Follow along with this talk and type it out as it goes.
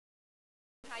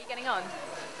How are you getting on?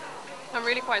 I'm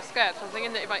really quite scared, so I'm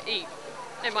thinking that if I eat,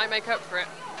 it might make up for it.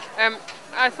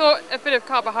 I thought a bit of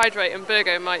carbohydrate and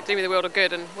burger might do me the world of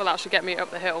good and will actually get me up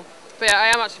the hill. But yeah, I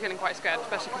am actually feeling quite scared,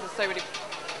 especially because there's so many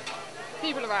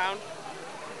people around.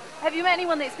 Have you met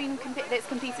anyone that's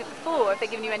competed before? Have they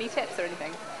given you any tips or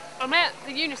anything? I met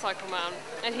the unicycle man,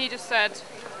 and he just said,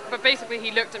 but basically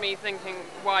he looked at me thinking,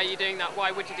 why are you doing that?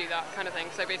 Why would you do that? Kind of thing.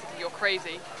 So basically, you're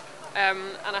crazy.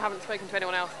 And I haven't spoken to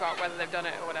anyone else about whether they've done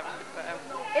it or whatever. But,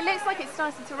 it looks like it's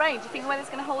starting to rain. Do you think the weather's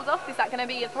going to hold off? Is that going to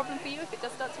be a problem for you if it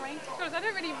does start to rain? Because I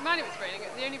don't really mind if it's raining.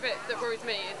 The only bit that worries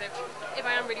me is if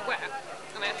I am really wet and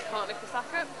I actually can't lift the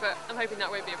sack up. But I'm hoping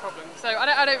that won't be a problem. So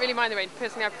I don't really mind the rain.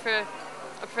 Personally, I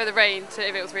prefer the rain to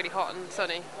if it was really hot and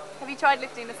sunny. Have you tried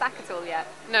lifting the sack at all yet?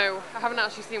 No, I haven't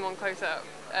actually seen one close up.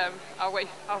 I'll wait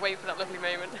for that lovely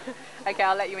moment. Okay,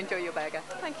 I'll let you enjoy your burger.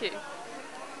 Thank you.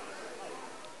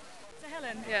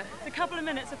 Helen, yeah. It's a couple of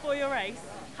minutes before your race.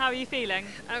 How are you feeling?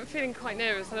 I'm feeling quite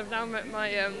nervous, and I've now met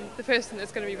the person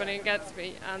that's going to be running against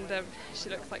me, and she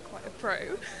looks like quite a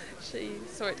pro. She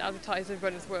saw it advertised in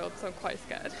Runner's World, so I'm quite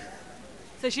scared.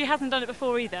 So she hasn't done it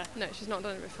before either? No, she's not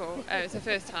done it before. It's her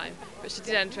first time, but she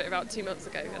did enter it about 2 months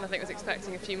ago, and I think was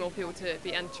expecting a few more people to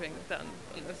be entering than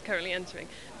is currently entering.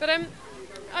 But I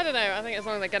don't know. I think as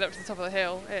long as I get up to the top of the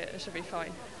hill, it should be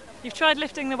fine. You've tried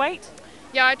lifting the weight?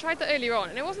 Yeah, I tried that earlier on,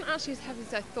 and it wasn't actually as heavy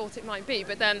as I thought it might be,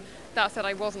 but then that said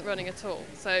I wasn't running at all.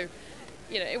 So,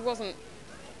 it wasn't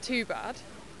too bad,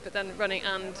 but then running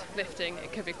and lifting,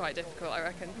 it could be quite difficult, I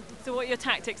reckon. So what are your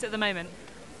tactics at the moment?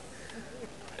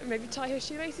 Maybe tie her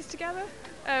shoelaces together.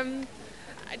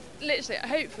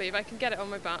 Hopefully, if I can get it on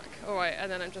my back, all right,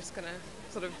 and then I'm just going to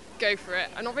sort of go for it.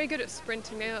 I'm not very good at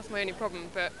sprinting now, that's my only problem,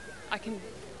 but I can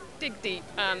dig deep,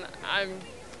 and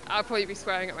I'll probably be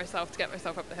swearing at myself to get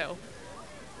myself up the hill.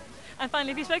 And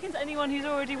finally, have you spoken to anyone who's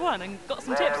already won and got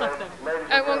some tips off them?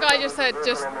 One guy just said,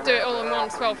 just do it all in one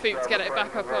swell foot to get it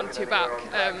back up onto your back.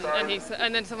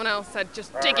 And then someone else said,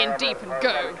 just dig in deep and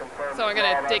go. So I'm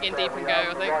going to dig in deep and go,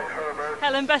 I think.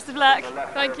 Helen, best of luck.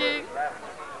 Thank you.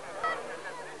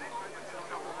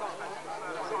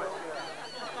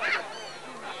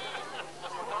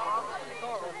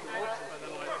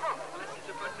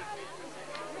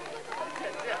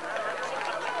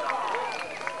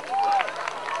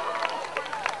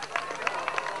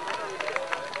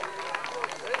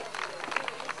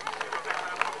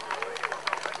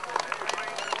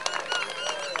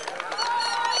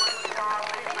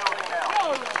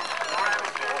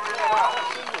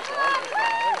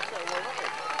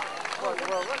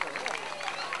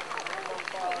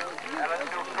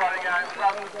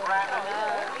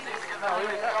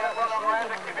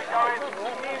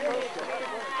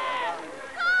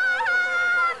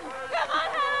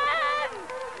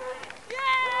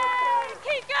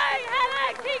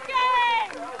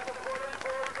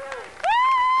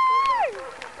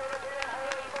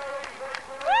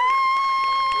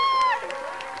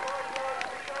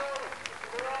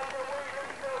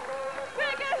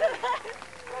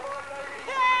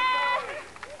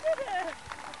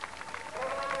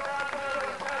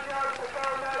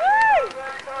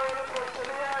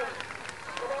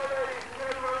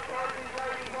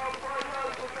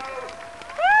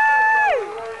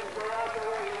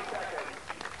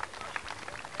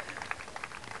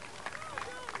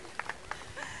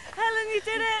 You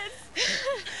did it!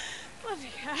 Bloody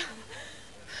hell.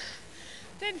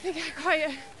 Didn't think I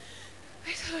quite.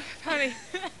 Apparently,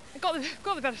 I got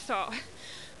the better start,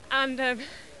 and then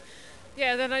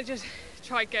I just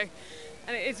tried go,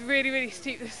 and it's really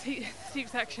steep, the steep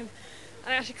section,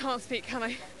 and I actually can't speak, can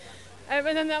I? And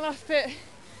then that last bit,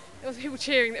 there was people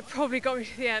cheering that probably got me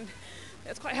to the end. It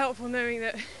was quite helpful knowing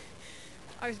that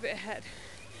I was a bit ahead.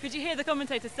 Could you hear the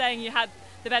commentators saying you had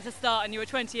the better start and you were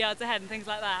 20 yards ahead and things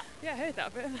like that? Yeah, I heard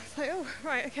that bit and I was like, oh,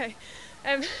 right, okay.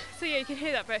 So yeah, you can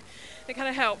hear that bit. It kind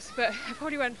of helps, but I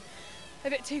probably went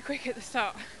a bit too quick at the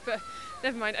start, but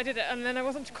never mind, I did it, and then I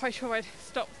wasn't quite sure I'd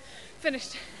stopped,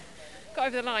 finished, got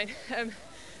over the line.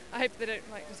 I hope they don't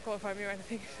disqualify me or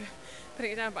anything for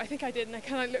putting it down, but I think I did, and I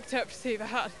kind of looked up to see if I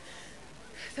had.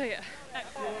 So yeah.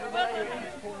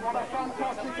 What a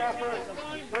fantastic effort.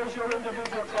 There's your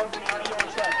individual closing out your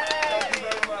check.